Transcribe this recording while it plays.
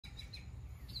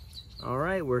All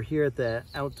right, we're here at the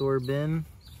outdoor bin.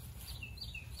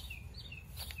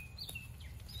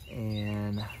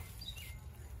 And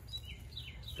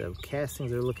the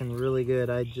castings are looking really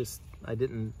good. I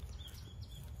didn't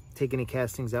take any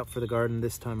castings out for the garden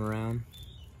this time around.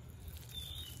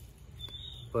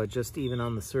 But just even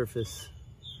on the surface,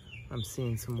 I'm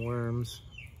seeing some worms.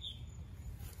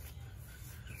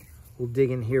 We'll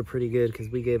dig in here pretty good because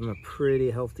we gave them a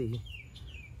pretty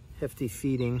hefty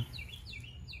feeding.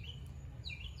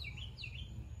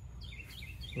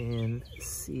 And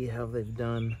see how they've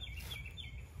done.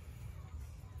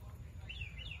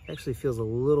 Actually feels a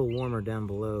little warmer down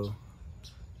below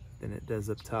than it does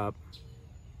up top.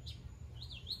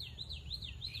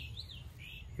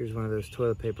 Here's one of those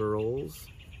toilet paper rolls.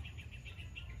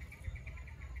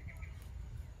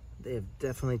 They have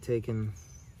definitely taken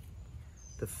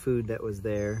the food that was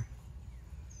there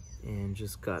and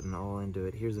just gotten all into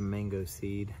it. Here's a mango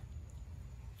seed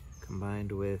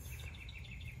combined with,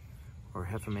 or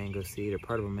half a mango seed, or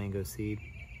part of a mango seed.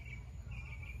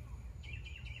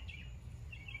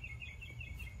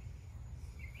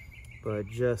 But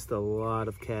just a lot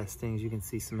of castings. You can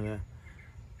see some of the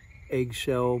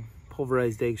eggshell,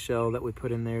 pulverized eggshell that we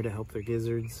put in there to help their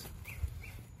gizzards.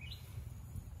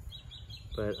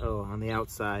 But oh, on the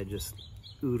outside, just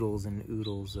oodles and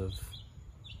oodles of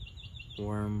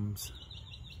worms.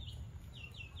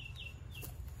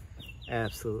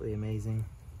 Absolutely amazing.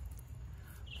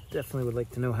 Definitely would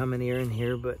like to know how many are in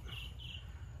here, but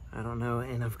I don't know.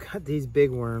 And I've got these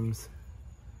big worms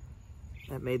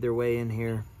that made their way in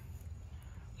here.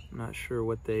 I'm not sure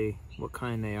what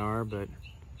kind they are, but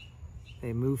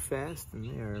they move fast and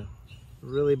they are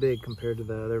really big compared to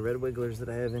the other red wigglers that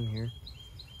I have in here.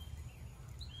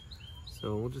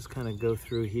 So we'll just kind of go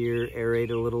through here, aerate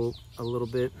a little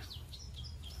bit,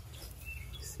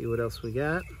 see what else we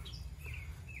got.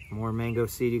 More mango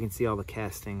seed. You can see all the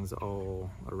castings all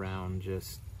around.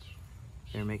 Just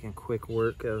they're making quick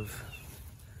work of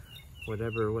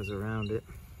whatever was around it.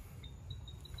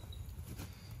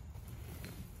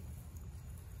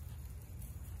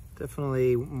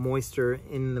 Definitely moister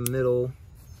in the middle,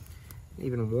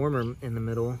 even warmer in the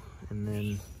middle, and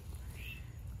then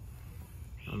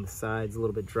on the sides a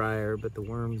little bit drier, but the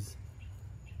worms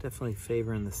definitely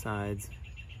favoring the sides.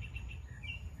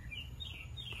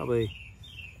 Probably,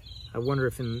 I wonder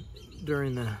if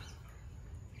during the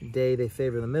day they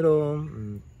favor the middle,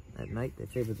 and at night they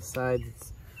favor the sides.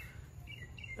 It's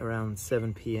around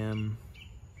 7 p.m.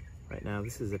 right now.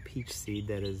 This is a peach seed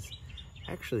that is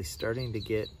actually starting to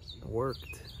get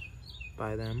worked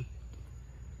by them.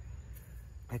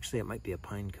 Actually, it might be a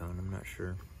pine cone, I'm not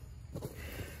sure.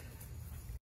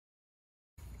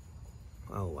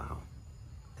 Oh wow,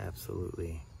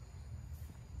 absolutely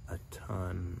a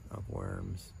ton of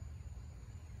worms.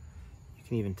 You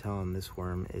can even tell on this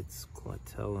worm, its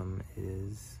clitellum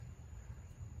is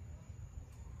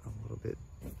a little bit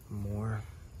more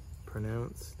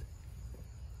pronounced.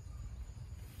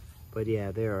 But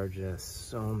yeah, there are just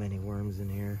so many worms in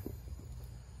here.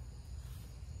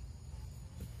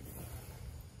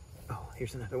 Oh,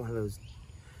 here's another one of those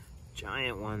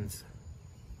giant ones.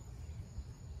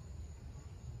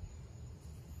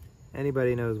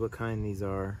 Anybody knows what kind these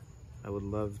are? I would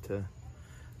love to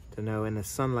know. In the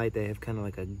sunlight, they have kind of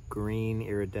like a green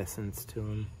iridescence to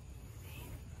them.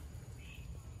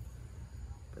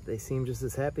 But they seem just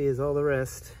as happy as all the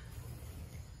rest.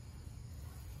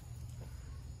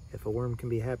 If a worm can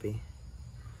be happy.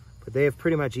 But they have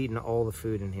pretty much eaten all the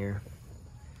food in here.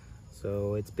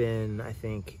 So it's been, I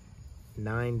think,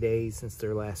 9 days since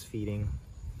their last feeding.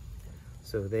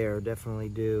 So they are definitely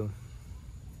due.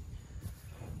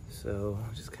 So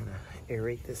I'll just kind of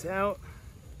aerate this out.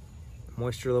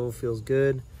 Moisture level feels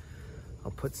good.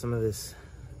 I'll put some of this,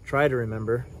 try to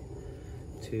remember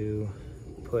to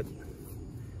put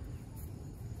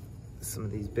some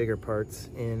of these bigger parts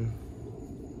in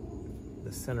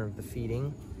the center of the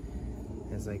feeding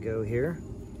as I go here.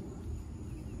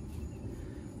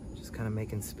 Just kind of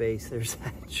making space. There's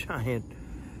that giant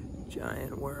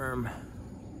worm.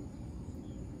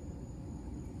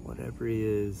 Whatever he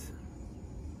is,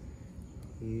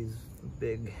 he's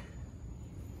big.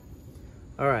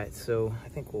 All right, so I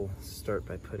think we'll start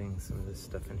by putting some of this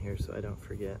stuff in here so I don't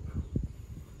forget.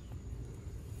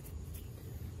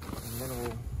 And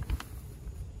then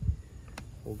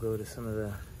we'll go to some of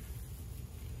the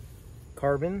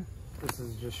carbon. This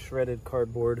is just shredded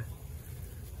cardboard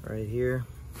right here.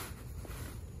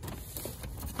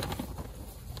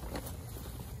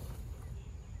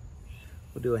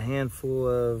 We'll do a handful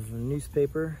of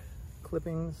newspaper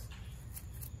clippings.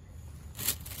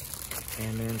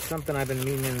 And then something I've been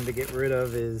meaning to get rid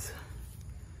of is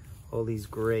all these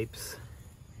grapes.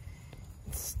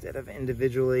 Instead of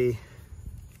individually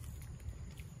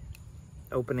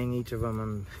opening each of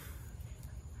them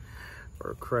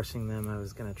or crushing them, I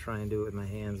was gonna try and do it with my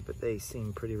hands, but they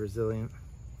seem pretty resilient.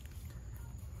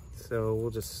 So we'll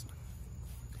just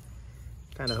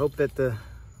kind of hope that the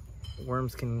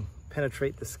worms can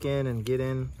penetrate the skin and get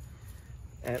in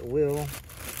at will.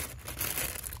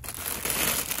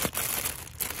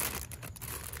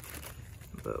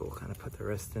 But we'll kind of put the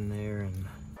rest in there, and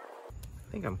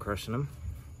I think I'm crushing them.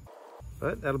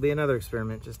 But that'll be another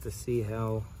experiment just to see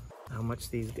how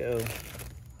much these go.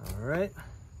 All right,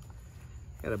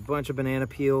 got a bunch of banana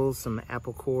peels, some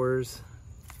apple cores,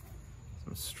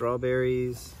 some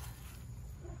strawberries,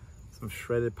 some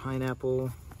shredded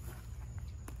pineapple,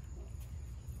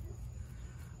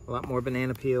 a lot more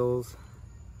banana peels,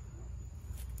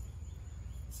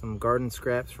 some garden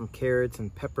scraps from carrots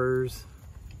and peppers.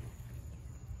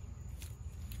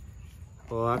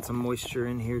 Lots of moisture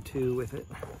in here too with it.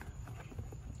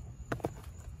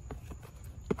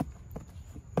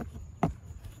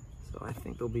 So I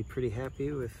think they'll be pretty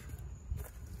happy with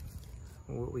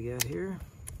what we got here.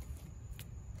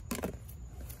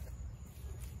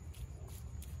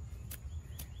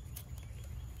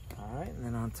 All right, and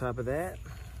then on top of that,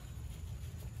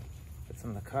 put some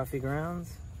of the coffee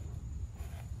grounds.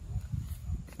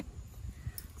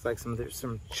 Looks like there's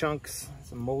some chunks,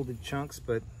 some molded chunks,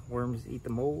 but worms eat the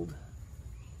mold.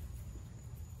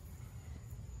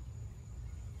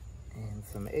 And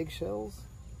some eggshells.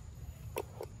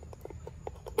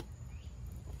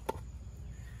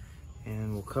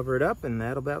 And we'll cover it up, and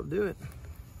that'll about do it.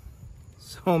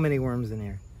 So many worms in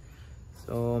here.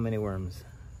 So many worms.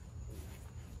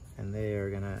 And they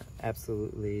are gonna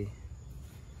absolutely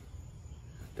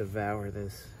devour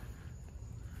this.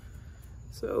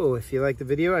 So if you like the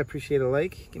video, I appreciate a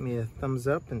like. Give me a thumbs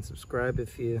up and subscribe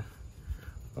if you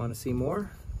want to see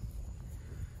more.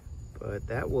 But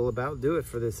that will about do it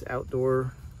for this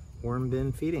outdoor worm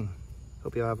bin feeding.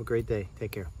 Hope you all have a great day.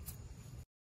 Take care.